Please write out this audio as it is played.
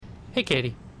Hey,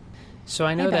 Katie. So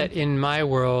I know Hey, Ben. that in my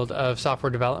world of software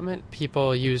development,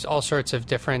 people use all sorts of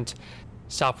different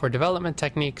software development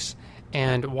techniques,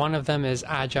 and one of them is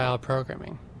agile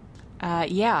programming.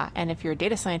 Yeah, and if you're a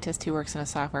data scientist who works in a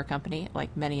software company,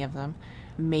 like many of them,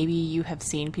 maybe you have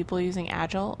seen people using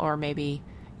Agile, or maybe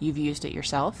you've used it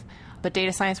yourself. But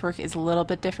data science work is a little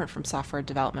bit different from software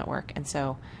development work, and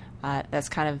so that's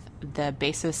kind of the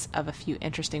basis of a few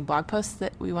interesting blog posts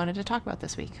that we wanted to talk about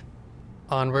this week.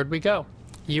 Onward we go.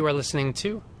 You are listening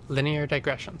to Linear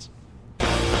Digressions.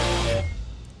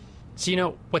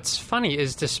 So, what's funny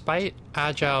is despite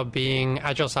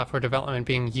agile software development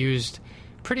being used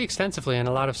pretty extensively in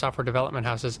a lot of software development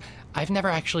houses, I've never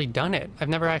actually done it. I've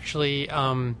never actually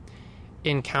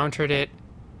encountered it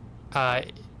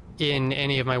in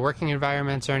any of my working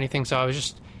environments or anything, so I was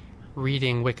just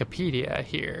reading Wikipedia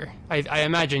here. I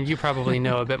imagine you probably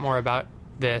know a bit more about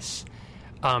this,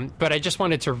 but I just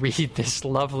wanted to read this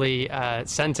lovely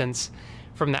sentence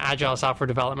from the Agile Software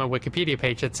Development Wikipedia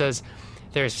page that says,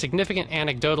 "There is significant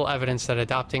anecdotal evidence that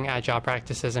adopting agile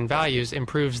practices and values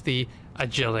improves the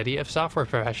agility of software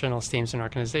professionals, teams, and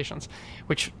organizations,"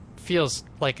 which feels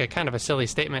like a kind of a silly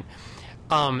statement.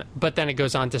 But then it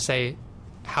goes on to say,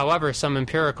 however, some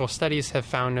empirical studies have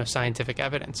found no scientific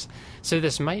evidence. So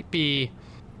this might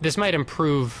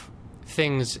improve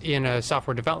things in a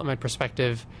software development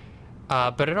perspective,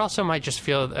 but it also might just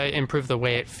improve the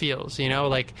way it feels.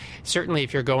 Like certainly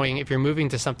if you're moving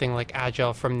to something like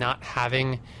agile from not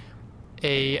having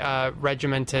a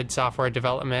regimented software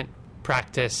development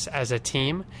practice as a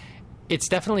team, it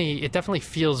definitely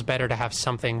feels better to have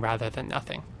something rather than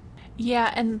nothing.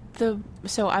 Yeah, and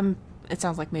it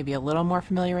sounds like maybe a little more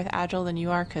familiar with Agile than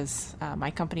you are, because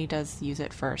my company does use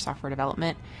it for software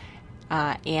development.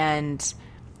 And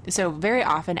so very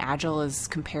often Agile is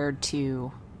compared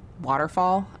to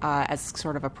Waterfall as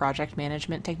sort of a project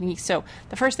management technique. So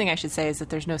the first thing I should say is that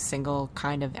there's no single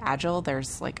kind of Agile.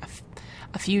 There's like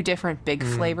a few different big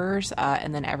flavors,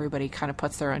 and then everybody kind of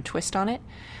puts their own twist on it.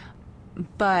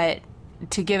 But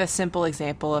to give a simple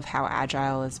example of how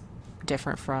Agile is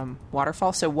different from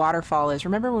Waterfall. So Waterfall is,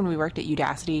 remember when we worked at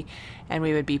Udacity and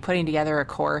we would be putting together a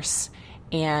course,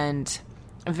 and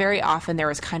very often there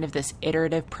was kind of this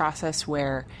iterative process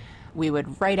where we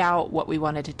would write out what we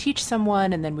wanted to teach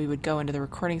someone, and then we would go into the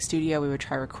recording studio, we would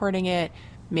try recording it.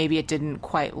 Maybe it didn't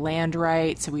quite land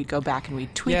right, so we'd go back and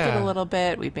we'd tweak it a little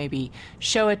bit. We'd maybe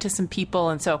show it to some people.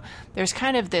 And so there's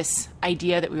kind of this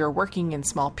idea that we were working in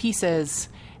small pieces,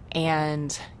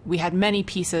 and we had many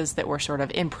pieces that were sort of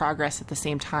in progress at the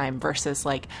same time, versus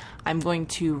like, I'm going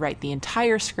to write the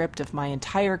entire script of my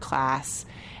entire class,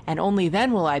 and only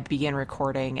then will I begin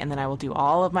recording, and then I will do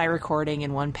all of my recording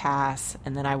in one pass,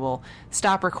 and then I will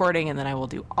stop recording, and then I will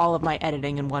do all of my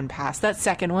editing in one pass. That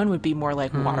second one would be more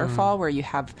like Waterfall, where you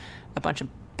have a bunch of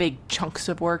big chunks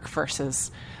of work versus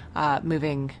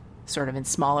moving sort of in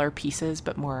smaller pieces,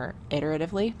 but more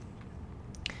iteratively.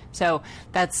 So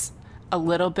that's a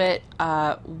little bit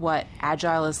what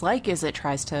Agile is like, is it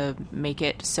tries to make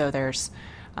it so there's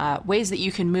ways that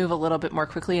you can move a little bit more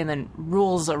quickly, and then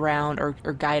rules around or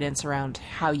guidance around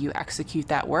how you execute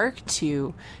that work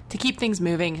to keep things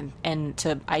moving, and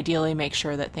to ideally make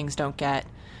sure that things don't get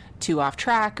too off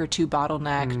track or too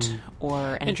bottlenecked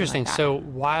or anything Interesting. like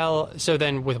that. So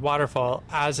then with Waterfall,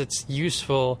 as it's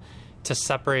useful to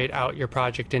separate out your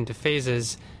project into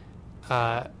phases,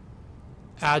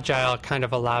 Agile kind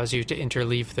of allows you to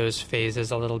interleave those phases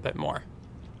a little bit more.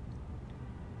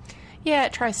 Yeah,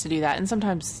 it tries to do that. And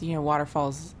sometimes,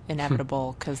 Waterfall's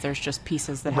inevitable because there's just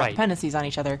pieces that have dependencies on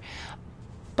each other.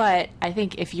 But I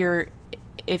think if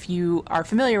you are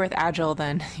familiar with Agile,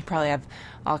 then you probably have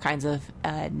all kinds of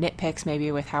nitpicks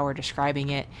maybe with how we're describing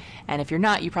it. And if you're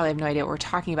not, you probably have no idea what we're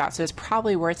talking about. So it's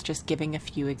probably worth just giving a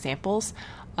few examples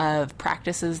of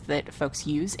practices that folks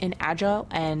use in Agile.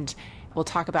 And we'll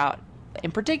talk about,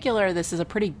 in particular, this is a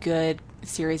pretty good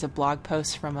series of blog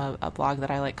posts from a blog that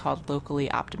I like called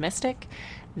Locally Optimistic,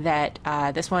 that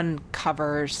this one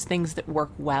covers things that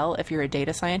work well if you're a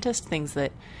data scientist, things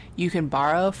that you can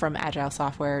borrow from agile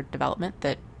software development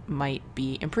that might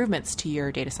be improvements to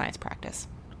your data science practice.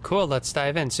 Cool, let's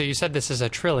dive in. So you said this is a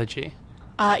trilogy.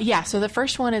 Yeah, so the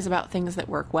first one is about things that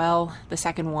work well. The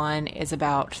second one is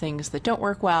about things that don't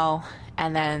work well.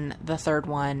 And then the third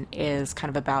one is kind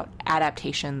of about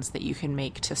adaptations that you can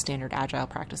make to standard agile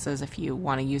practices if you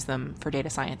want to use them for data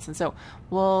science. And so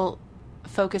we'll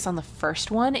focus on the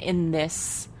first one in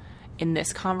this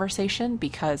conversation,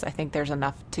 because I think there's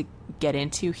enough to get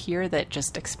into here that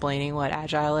just explaining what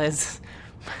agile is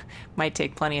might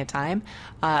take plenty of time.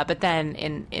 But then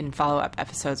in follow-up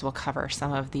episodes, we'll cover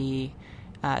some of the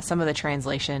some of the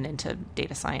translation into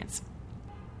data science.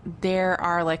 There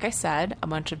are, like I said, a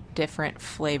bunch of different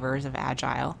flavors of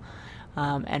Agile,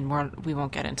 and we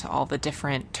won't get into all the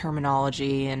different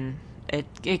terminology, and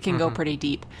it can go pretty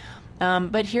deep.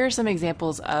 But here are some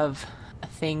examples of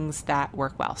things that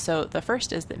work well. So the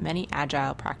first is that many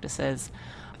Agile practices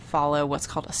follow what's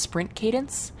called a sprint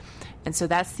cadence. And so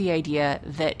that's the idea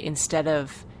that instead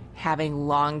of having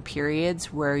long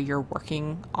periods where you're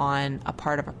working on a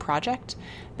part of a project,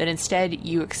 that instead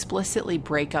you explicitly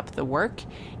break up the work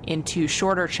into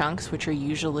shorter chunks, which are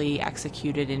usually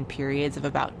executed in periods of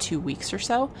about 2 weeks or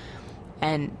so.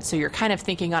 And so you're kind of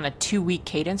thinking on a 2-week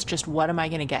cadence, just what am I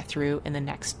going to get through in the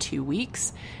next 2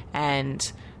 weeks?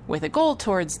 And with a goal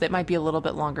towards that might be a little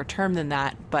bit longer term than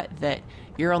that, but that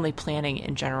you're only planning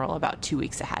in general about 2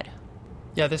 weeks ahead.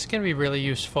 Yeah, this can be really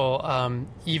useful,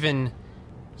 even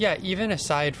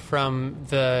aside from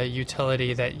the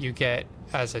utility that you get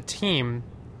as a team,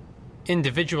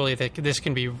 individually, this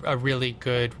can be a really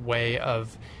good way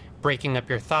of breaking up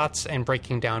your thoughts and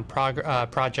breaking down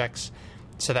projects,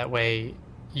 so that way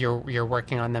you're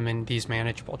working on them in these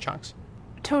manageable chunks.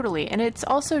 Totally. And it's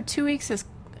also 2 weeks is,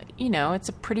 it's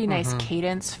a pretty nice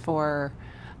cadence for,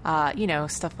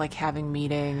 stuff like having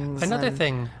meetings. Another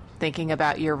thing, thinking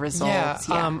about your results.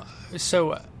 Yeah.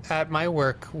 So at my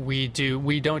work, we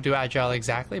don't do Agile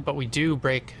exactly, but we do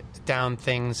break down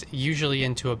things usually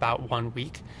into about 1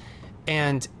 week.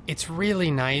 And it's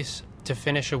really nice to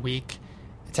finish a week,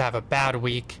 to have a bad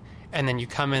week, and then you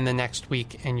come in the next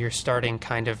week and you're starting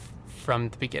kind of from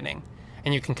the beginning.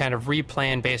 And you can kind of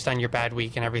replan based on your bad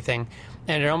week and everything.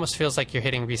 And it almost feels like you're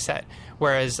hitting reset.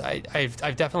 Whereas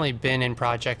I've definitely been in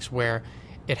projects where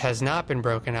it has not been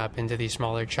broken up into these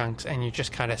smaller chunks, and you're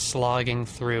just kind of slogging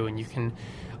through, and you can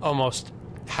almost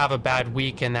have a bad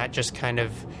week, and that just kind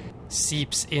of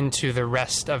seeps into the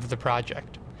rest of the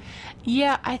project.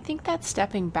 Yeah, I think that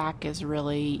stepping back is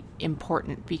really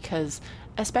important because,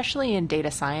 especially in data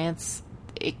science,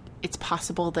 it's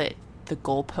possible that the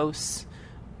goalposts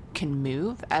can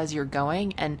move as you're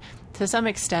going, and to some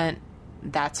extent,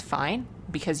 that's fine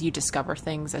because you discover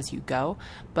things as you go.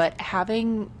 But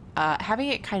having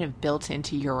it kind of built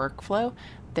into your workflow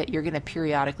that you're going to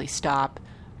periodically stop,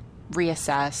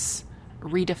 reassess,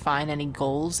 redefine any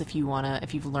goals if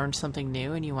you've learned something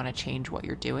new and you want to change what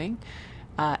you're doing,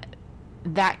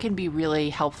 that can be really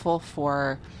helpful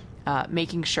for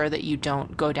making sure that you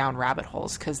don't go down rabbit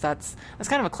holes, because that's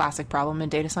kind of a classic problem in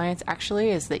data science,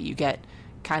 actually, is that you get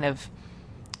kind of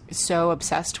so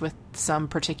obsessed with some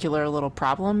particular little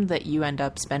problem that you end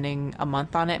up spending a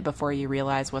month on it before you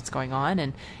realize what's going on.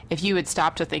 And if you had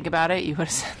stopped to think about it, you would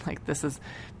have said, like, this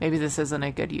isn't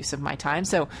a good use of my time.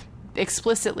 So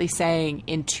explicitly saying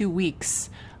in 2 weeks,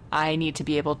 I need to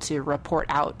be able to report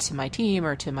out to my team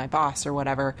or to my boss or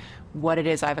whatever what it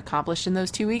is I've accomplished in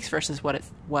those 2 weeks versus what it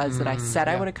was that I said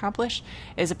I would accomplish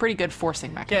is a pretty good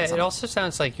forcing mechanism. Yeah, it also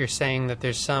sounds like you're saying that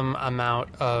there's some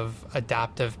amount of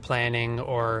adaptive planning,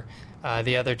 or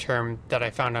the other term that I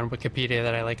found on Wikipedia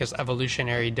that I like is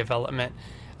evolutionary development,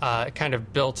 kind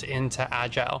of built into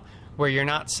Agile, where you're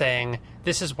not saying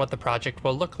this is what the project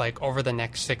will look like over the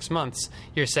next 6 months.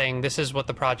 You're saying this is what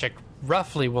the project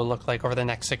roughly will look like over the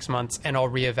next 6 months, and I'll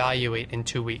reevaluate in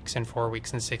 2 weeks and 4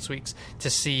 weeks and 6 weeks to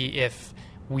see if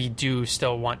we do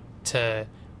still want to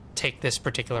take this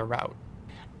particular route.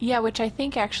 Yeah, which I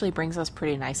think actually brings us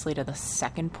pretty nicely to the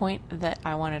second point that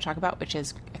I want to talk about, which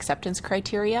is acceptance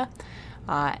criteria.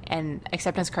 And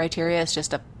acceptance criteria is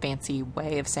just a fancy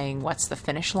way of saying what's the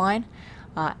finish line.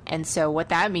 And so what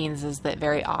that means is that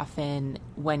very often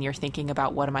when you're thinking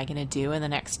about what am I going to do in the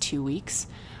next 2 weeks,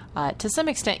 to some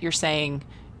extent you're saying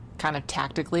kind of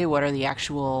tactically what are the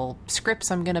actual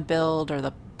scripts I'm going to build or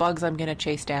the bugs I'm going to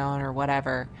chase down or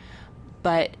whatever.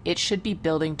 But it should be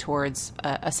building towards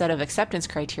a set of acceptance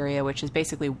criteria, which is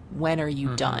basically when are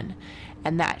you done?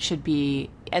 And that should be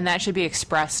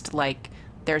expressed like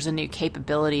there's a new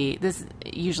capability. This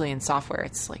usually in software,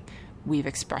 it's like we've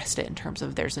expressed it in terms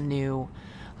of there's a new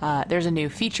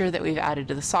feature that we've added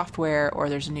to the software, or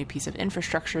there's a new piece of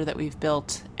infrastructure that we've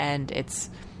built and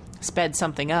it's sped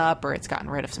something up, or it's gotten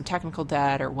rid of some technical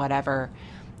debt or whatever.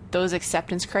 Those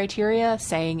acceptance criteria,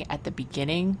 saying at the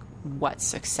beginning what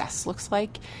success looks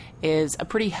like, is a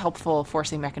pretty helpful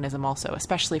forcing mechanism also,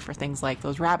 especially for things like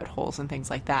those rabbit holes and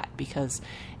things like that, because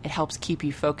it helps keep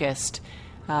you focused.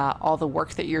 All the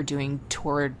work that you're doing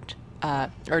during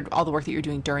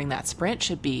that sprint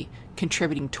should be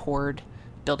contributing toward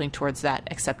building towards that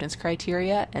acceptance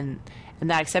criteria. And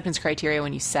that acceptance criteria,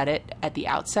 when you set it at the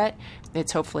outset,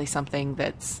 it's hopefully something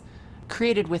that's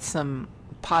created with some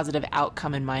positive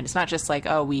outcome in mind. It's not just like,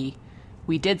 oh, we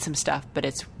we did some stuff,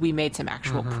 but we made some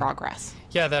actual progress.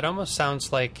 Yeah, that almost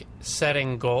sounds like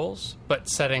setting goals, but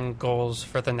setting goals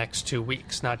for the next 2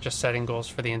 weeks, not just setting goals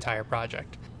for the entire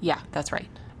project. Yeah, that's right.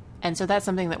 And so that's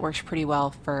something that works pretty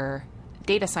well for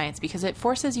data science, because it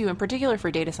forces you, in particular for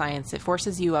data science, it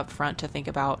forces you up front to think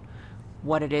about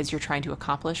what it is you're trying to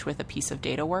accomplish with a piece of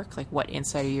data work, like what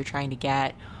insight are you trying to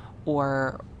get,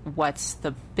 or what's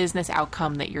the business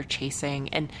outcome that you're chasing.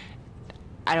 And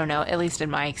I don't know, at least in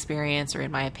my experience or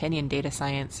in my opinion, data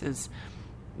science is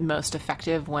most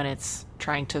effective when it's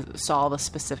trying to solve a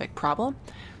specific problem.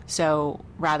 So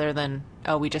rather than,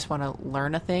 oh, we just want to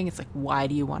learn a thing, it's like, why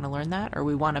do you want to learn that? Or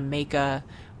we want to make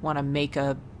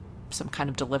some kind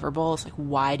of deliverable. It's like,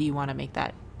 why do you want to make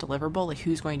that deliverable? Like,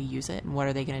 who's going to use it and what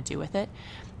are they going to do with it?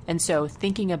 And so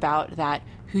thinking about that,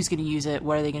 who's going to use it,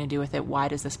 what are they going to do with it, why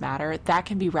does this matter, that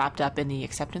can be wrapped up in the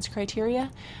acceptance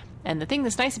criteria. And the thing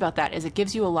that's nice about that is it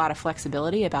gives you a lot of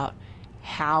flexibility about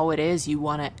how it is you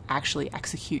want to actually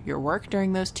execute your work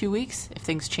during those 2 weeks. If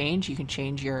things change, you can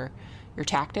change your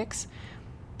tactics,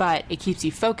 but it keeps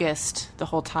you focused the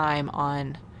whole time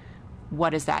on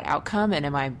what is that outcome, and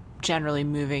am I generally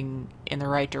moving in the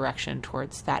right direction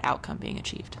towards that outcome being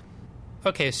achieved.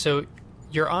 Okay, so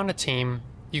you're on a team,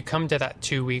 you come to that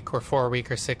 2 week or 4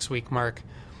 week or 6 week mark,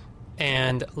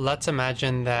 and let's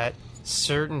imagine that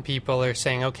certain people are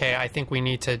saying, okay, I think we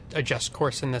need to adjust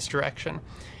course in this direction.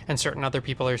 And certain other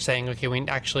people are saying, okay, we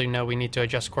actually know we need to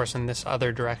adjust course in this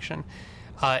other direction.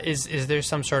 Is there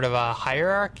some sort of a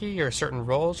hierarchy or certain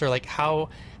roles, or like how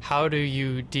do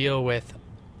you deal with,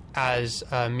 as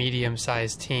a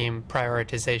medium-sized team,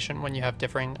 prioritization when you have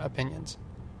differing opinions?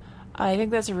 I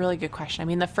think that's a really good question. I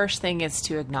mean, the first thing is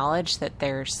to acknowledge that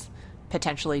there's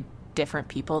potentially different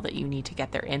people that you need to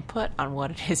get their input on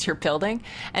what it is you're building,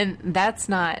 and that's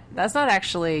not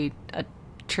actually a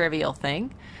trivial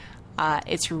thing.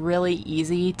 It's really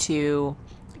easy to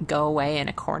go away in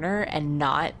a corner and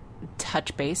not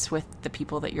touch base with the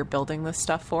people that you're building this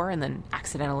stuff for, and then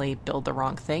accidentally build the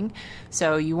wrong thing.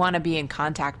 So you want to be in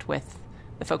contact with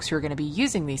the folks who are going to be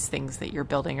using these things that you're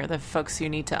building, or the folks who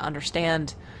need to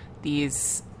understand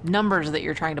these numbers that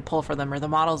you're trying to pull for them, or the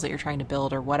models that you're trying to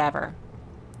build, or whatever.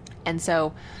 And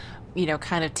so,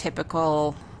 kind of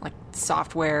typical like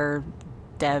software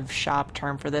dev shop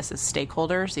term for this is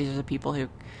stakeholders. These are the people who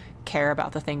care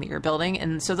about the thing that you're building.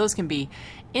 And so those can be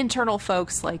internal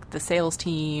folks like the sales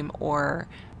team, or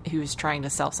who's trying to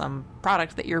sell some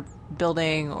product that you're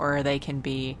building, or they can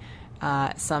be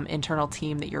some internal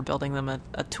team that you're building them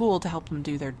a tool to help them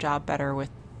do their job better with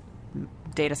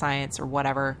data science or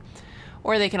whatever.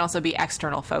 Or they can also be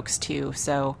external folks too.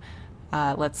 So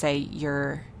let's say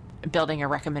you're building a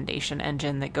recommendation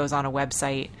engine that goes on a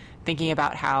website, thinking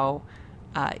about how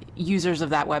users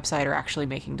of that website are actually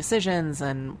making decisions,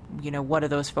 and what do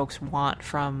those folks want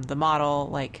from the model?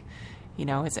 Like,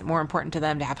 is it more important to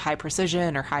them to have high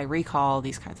precision or high recall?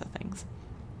 These kinds of things.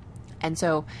 And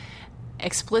so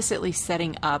explicitly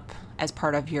setting up, as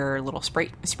part of your little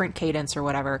sprint cadence or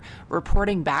whatever,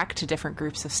 reporting back to different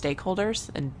groups of stakeholders,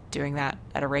 and doing that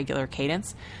at a regular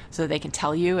cadence so that they can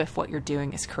tell you if what you're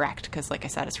doing is correct. Because like I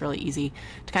said, it's really easy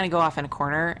to kind of go off in a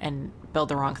corner and build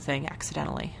the wrong thing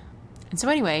accidentally. And so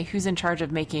anyway, who's in charge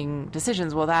of making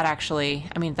decisions? Well,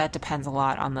 that depends a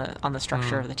lot on the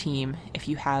structure of the team. If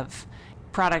you have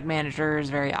product managers,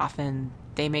 very often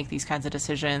they make these kinds of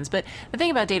decisions. But the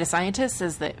thing about data scientists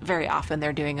is that very often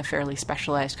they're doing a fairly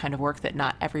specialized kind of work that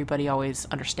not everybody always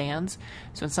understands.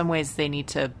 So in some ways they need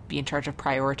to be in charge of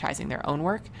prioritizing their own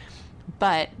work.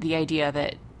 But the idea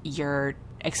that you're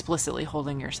explicitly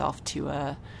holding yourself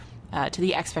to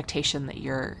the expectation that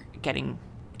you're getting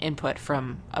input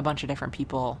from a bunch of different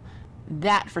people,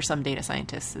 that for some data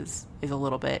scientists is a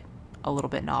little bit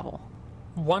novel.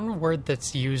 One word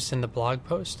that's used in the blog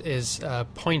post is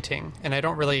pointing, and I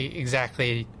don't really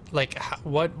exactly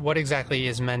what exactly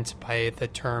is meant by the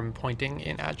term pointing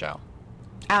in Agile.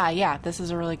 Yeah, this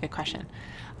is a really good question.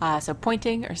 So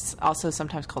pointing, or also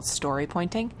sometimes called story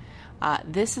pointing,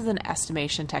 this is an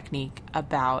estimation technique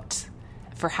about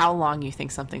for how long you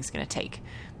think something's going to take.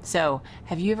 So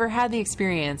have you ever had the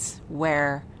experience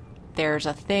where there's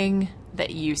a thing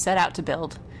that you set out to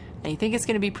build and you think it's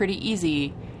going to be pretty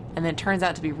easy, and then it turns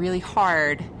out to be really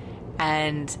hard,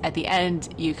 and at the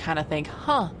end you kind of think,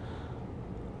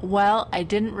 well, I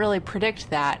didn't really predict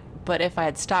that, but if I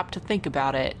had stopped to think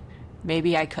about it,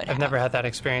 maybe I could have. I've never had that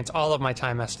experience. All of my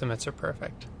time estimates are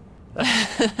perfect.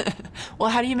 Well,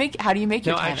 how do you make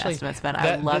your time estimates, Ben?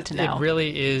 I'd love to know.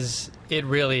 It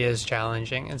really is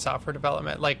challenging in software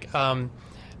development. I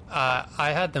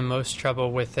had the most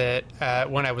trouble with it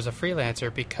when I was a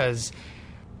freelancer, because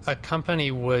a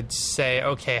company would say,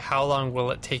 okay, how long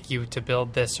will it take you to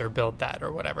build this or build that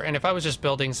or whatever? And if I was just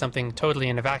building something totally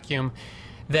in a vacuum,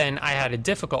 then I had a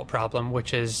difficult problem,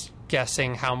 which is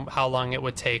guessing how long it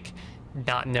would take,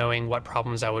 not knowing what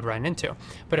problems I would run into.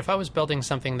 But if I was building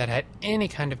something that had any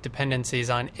kind of dependencies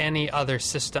on any other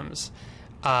systems,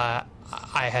 I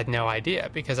had no idea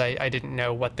because I didn't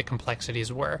know what the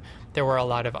complexities were. There were a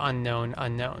lot of unknown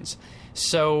unknowns.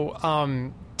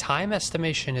 So time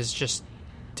estimation is just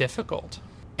difficult.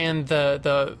 And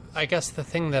I guess the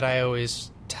thing that I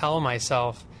always tell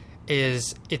myself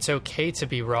is it's okay to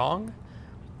be wrong.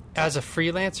 As a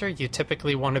freelancer, you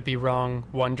typically want to be wrong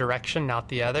one direction, not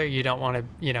the other. You don't want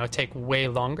to, take way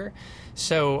longer.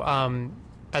 So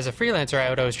as a freelancer, I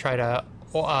would always try to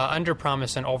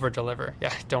under-promise and over-deliver. Yeah,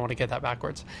 I don't want to get that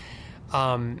backwards.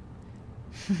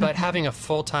 But having a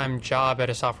full-time job at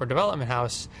a software development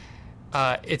house,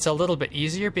 it's a little bit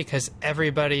easier because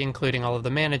everybody, including all of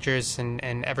the managers and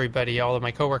everybody, all of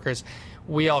my coworkers,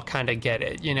 we all kind of get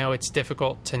it. It's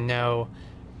difficult to know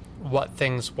what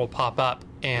things will pop up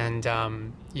and,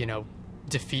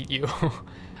 defeat you.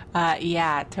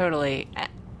 Yeah, totally.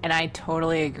 And I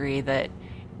totally agree that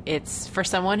it's for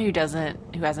someone who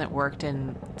hasn't worked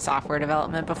in software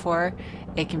development before,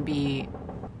 it can be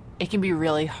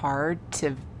really hard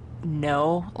to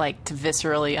know, to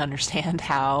viscerally understand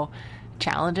how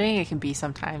challenging it can be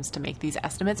sometimes to make these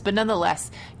estimates. But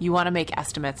nonetheless, you want to make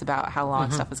estimates about how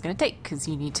long stuff is going to take, because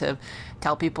you need to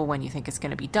tell people when you think it's going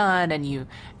to be done. And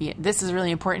this is really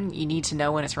important. You need to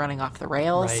know when it's running off the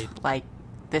rails. Right.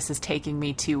 This is taking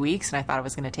me 2 weeks and I thought it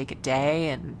was going to take a day,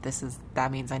 and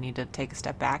that means I need to take a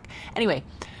step back. Anyway,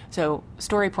 so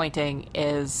story pointing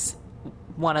is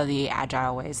one of the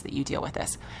agile ways that you deal with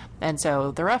this. And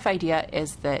so the rough idea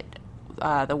is that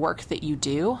the work that you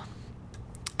do,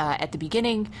 at the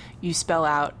beginning, you spell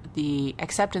out the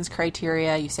acceptance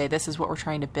criteria. You say, this is what we're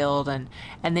trying to build, and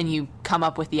then you come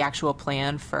up with the actual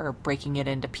plan for breaking it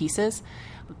into pieces.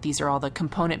 These are all the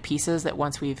component pieces that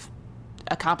once we've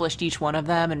accomplished each one of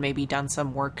them and maybe done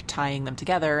some work tying them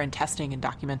together and testing and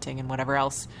documenting and whatever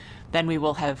else, then we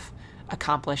will have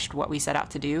accomplished what we set out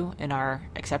to do in our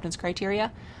acceptance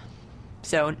criteria.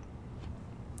 So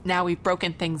now we've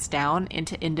broken things down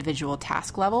into individual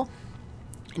task level.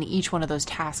 And each one of those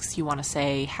tasks, you want to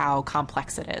say how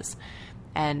complex it is.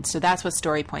 And so that's what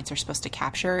story points are supposed to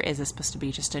capture. Is it's supposed to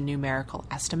be just a numerical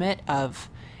estimate of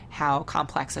how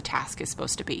complex a task is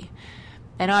supposed to be.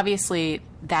 And obviously,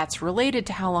 that's related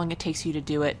to how long it takes you to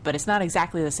do it, but it's not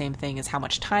exactly the same thing as how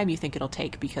much time you think it'll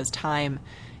take, because time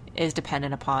is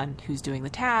dependent upon who's doing the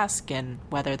task and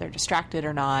whether they're distracted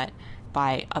or not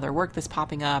by other work that's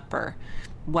popping up or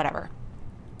whatever.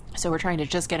 So we're trying to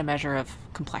just get a measure of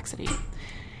complexity.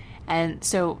 And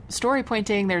so story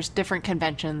pointing, there's different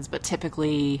conventions, but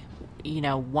typically,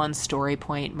 one story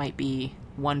point might be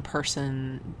one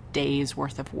person days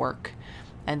worth of work.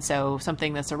 And so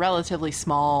something that's a relatively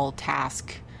small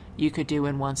task you could do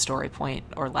in one story point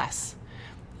or less.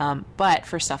 But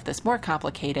for stuff that's more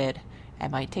complicated, it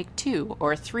might take 2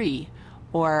 or 3.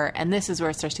 And this is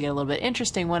where it starts to get a little bit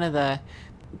interesting. One of the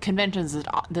conventions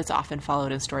that's often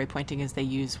followed in story pointing is they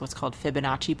use what's called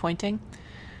Fibonacci pointing.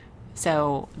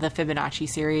 So the Fibonacci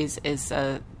series is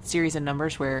a series of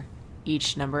numbers where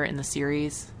each number in the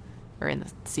series, or in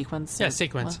the sequence.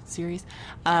 Series.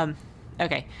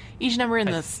 Okay. Each number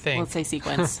in let's say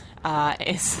sequence,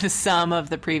 is the sum of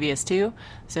the previous two.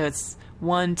 So it's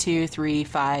 1, 2, 3,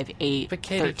 5, 8, but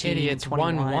 13, it's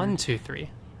 21. 1, 1, 2, 3.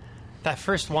 That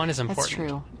first one is important. That's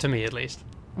true. To me, at least.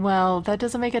 Well, that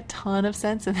doesn't make a ton of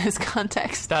sense in this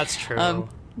context. That's true.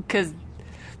 Because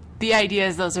the idea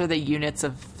is those are the units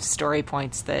of story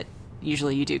points that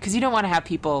usually you do. Because you don't want to have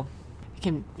people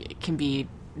can be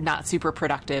not super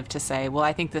productive to say, well,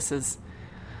 I think this is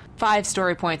 5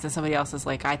 story points, and somebody else is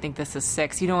like, I think this is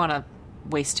 6. You don't want to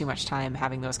waste too much time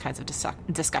having those kinds of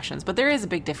discussions. But there is a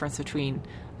big difference between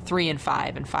 3 and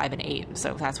 5 and 5 and 8.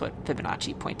 So that's what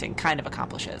Fibonacci pointing kind of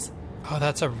accomplishes. Oh,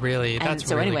 that's really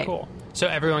cool. So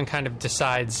everyone kind of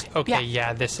decides, okay,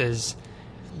 yeah, this is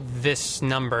this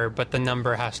number, but the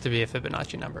number has to be a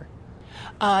Fibonacci number.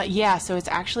 So it's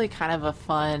actually kind of a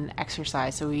fun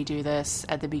exercise. So we do this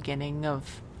at the beginning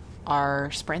of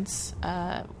our sprints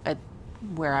at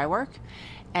where I work,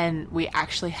 and we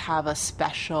actually have a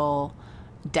special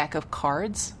deck of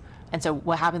cards. And so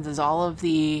what happens is all of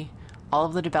the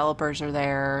developers are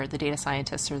there, the data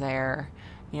scientists are there.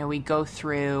 We go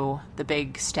through the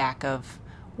big stack of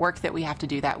work that we have to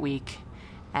do that week,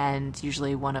 and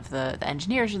usually one of the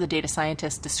engineers or the data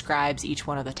scientist describes each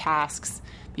one of the tasks.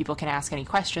 People can ask any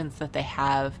questions that they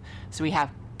have. So we have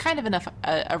kind of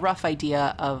a rough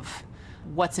idea of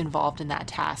what's involved in that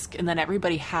task. And then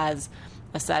everybody has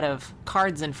a set of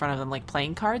cards in front of them, like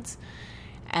playing cards.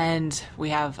 And we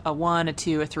have a 1, a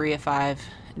 2, a 3, a 5,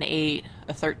 an 8,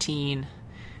 a 13.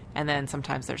 And then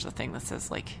sometimes there's a thing that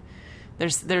says, like,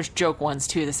 there's joke ones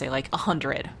too that say like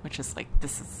 100, which is like,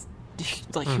 this is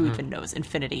like, who even knows,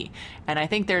 infinity. And I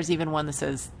think there's even one that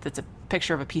says, that's a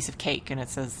picture of a piece of cake, and it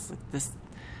says this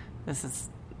is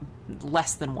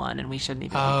less than 1, and we shouldn't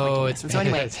even be pointing this. And so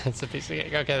anyway, it's a piece of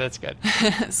cake. Okay, that's good.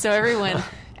 So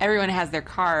everyone has their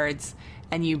cards,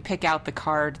 and you pick out the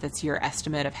card that's your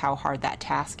estimate of how hard that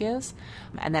task is,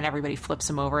 and then everybody flips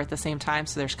them over at the same time.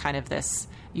 So there's kind of this,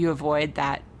 you avoid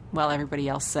that, well, everybody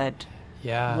else said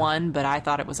 1, but I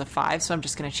thought it was a 5, so I'm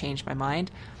just going to change my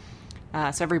mind.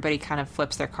 So everybody kind of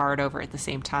flips their card over at the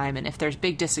same time. And if there's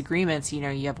big disagreements, you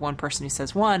have one person who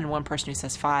says 1 and one person who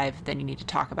says 5, then you need to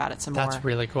talk about it some more. That's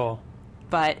really cool.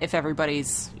 But if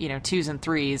everybody's, 2s and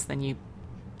 3s, then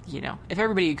if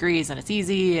everybody agrees, then it's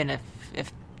easy. And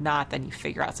if not, then you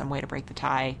figure out some way to break the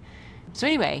tie. So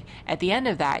anyway, at the end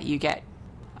of that, you get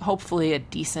hopefully a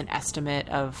decent estimate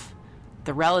of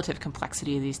the relative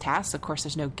complexity of these tasks. Of course,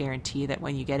 there's no guarantee that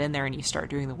when you get in there and you start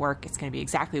doing the work, it's going to be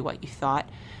exactly what you thought.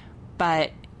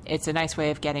 But it's a nice way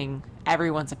of getting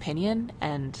everyone's opinion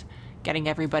and getting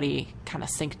everybody kind of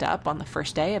synced up on the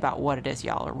first day about what it is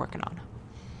y'all are working on.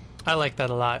 I like that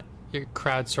a lot. You're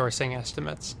crowdsourcing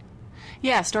estimates.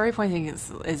 Yeah, story pointing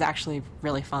is actually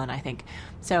really fun, I think.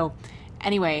 So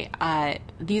anyway,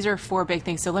 these are 4 big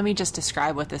things. So let me just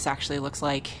describe what this actually looks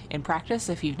like in practice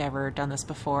if you've never done this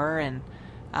before. And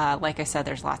like I said,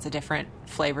 there's lots of different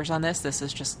flavors on this. This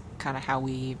is just kind of how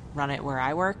we run it where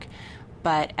I work.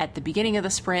 But at the beginning of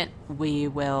the sprint, we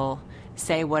will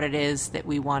say what it is that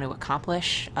we want to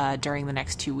accomplish during the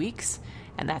next 2 weeks.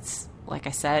 And that's, like I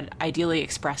said, ideally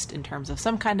expressed in terms of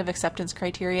some kind of acceptance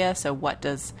criteria. So what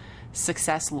does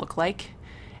success look like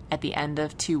at the end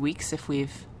of 2 weeks if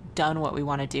we've done what we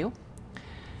want to do?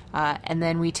 And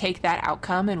then we take that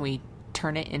outcome and we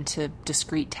turn it into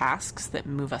discrete tasks that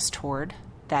move us toward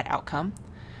that outcome.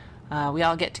 We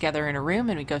all get together in a room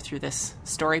and we go through this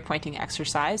story pointing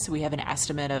exercise. So we have an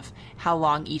estimate of how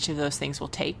long each of those things will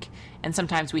take. And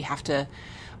sometimes we have to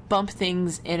bump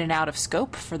things in and out of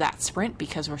scope for that sprint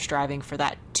because we're striving for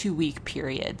that 2-week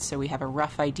period. So we have a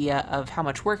rough idea of how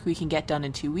much work we can get done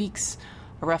in 2 weeks,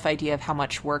 a rough idea of how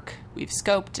much work we've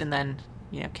scoped, and then,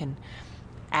 can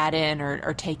add in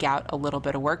or take out a little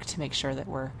bit of work to make sure that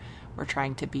we're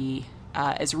trying to be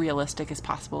as realistic as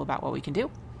possible about what we can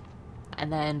do.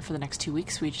 And then for the next 2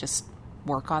 weeks, we just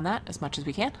work on that as much as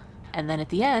we can. And then at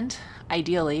the end,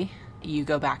 ideally, you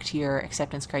go back to your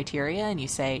acceptance criteria and you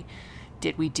say,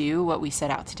 did we do what we set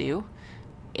out to do?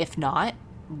 If not,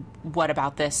 what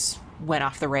about this went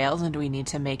off the rails and do we need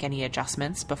to make any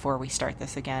adjustments before we start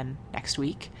this again next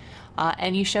week?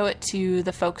 And you show it to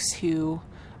the folks who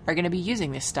are going to be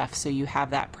using this stuff. So you have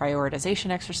that prioritization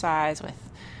exercise with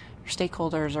your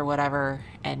stakeholders or whatever,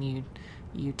 and you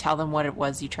tell them what it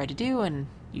was you tried to do and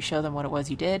you show them what it was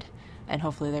you did, and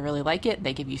hopefully they really like it.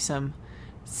 They give you some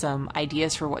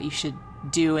ideas for what you should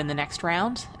do in the next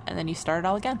round, and then you start it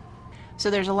all again. So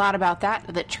there's a lot about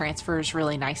that transfers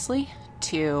really nicely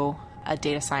to a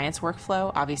data science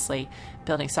workflow. Obviously,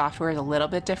 building software is a little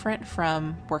bit different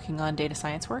from working on data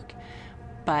science work,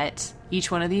 but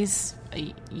each one of these,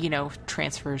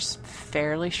 transfers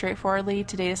fairly straightforwardly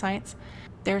to data science.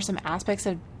 There are some aspects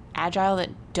of Agile that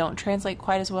don't translate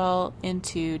quite as well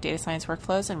into data science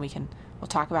workflows, and we'll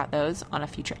talk about those on a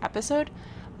future episode.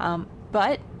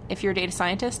 But if you're a data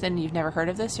scientist and you've never heard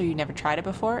of this or you've never tried it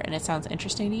before and it sounds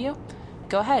interesting to you,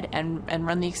 go ahead and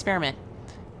run the experiment.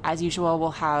 As usual,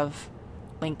 we'll have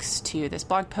links to this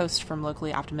blog post from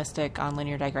Locally Optimistic on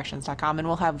lineardigressions.com, and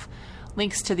we'll have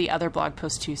links to the other blog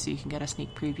posts too, so you can get a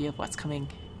sneak preview of what's coming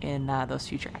in those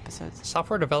future episodes.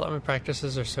 Software development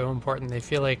practices are so important. They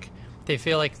feel like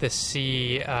the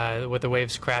sea with the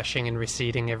waves crashing and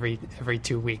receding every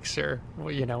 2 weeks, or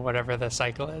whatever the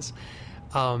cycle is.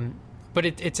 But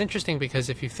it's interesting because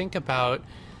if you think about,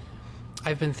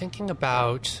 I've been thinking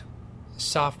about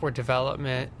software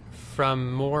development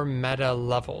from more meta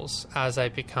levels as I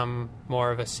become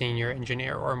more of a senior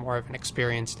engineer or more of an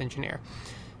experienced engineer.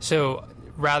 So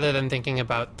rather than thinking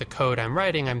about the code I'm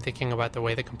writing, I'm thinking about the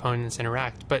way the components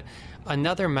interact. But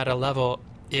another meta level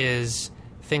is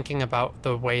thinking about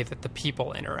the way that the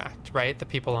people interact, right? The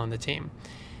people on the team.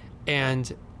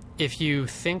 And if you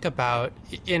think about,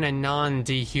 in a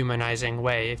non-dehumanizing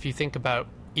way, if you think about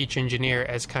each engineer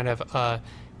as kind of a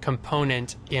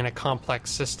component in a complex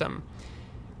system,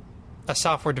 a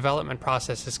software development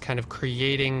process is kind of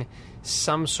creating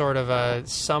some sort of a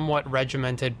somewhat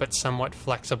regimented but somewhat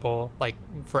flexible, like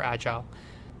for Agile,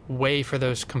 way for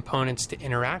those components to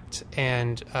interact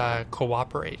and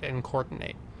cooperate and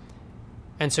coordinate.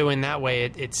 And so in that way,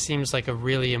 it seems like a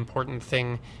really important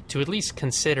thing to at least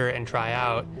consider and try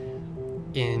out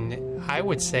in, I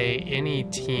would say, any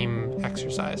team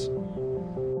exercise.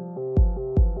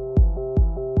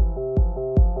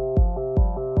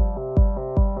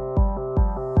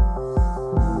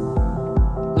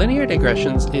 Linear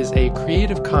Digressions is a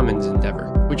Creative Commons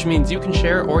endeavor, which means you can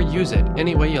share or use it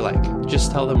any way you like.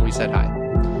 Just tell them we said hi.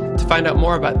 To find out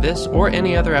more about this or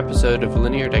any other episode of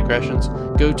Linear Digressions,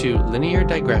 go to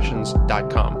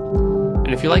lineardigressions.com.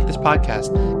 And if you like this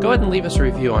podcast, go ahead and leave us a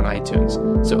review on iTunes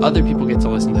so other people get to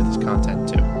listen to this content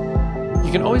too.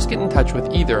 You can always get in touch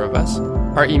with either of us.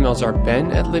 Our emails are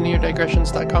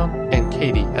ben@lineardigressions.com and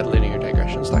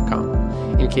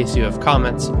katie@lineardigressions.com in case you have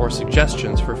comments or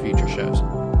suggestions for future shows.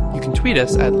 You can tweet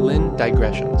us at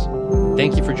lindigressions.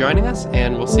 Thank you for joining us,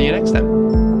 and we'll see you next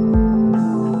time.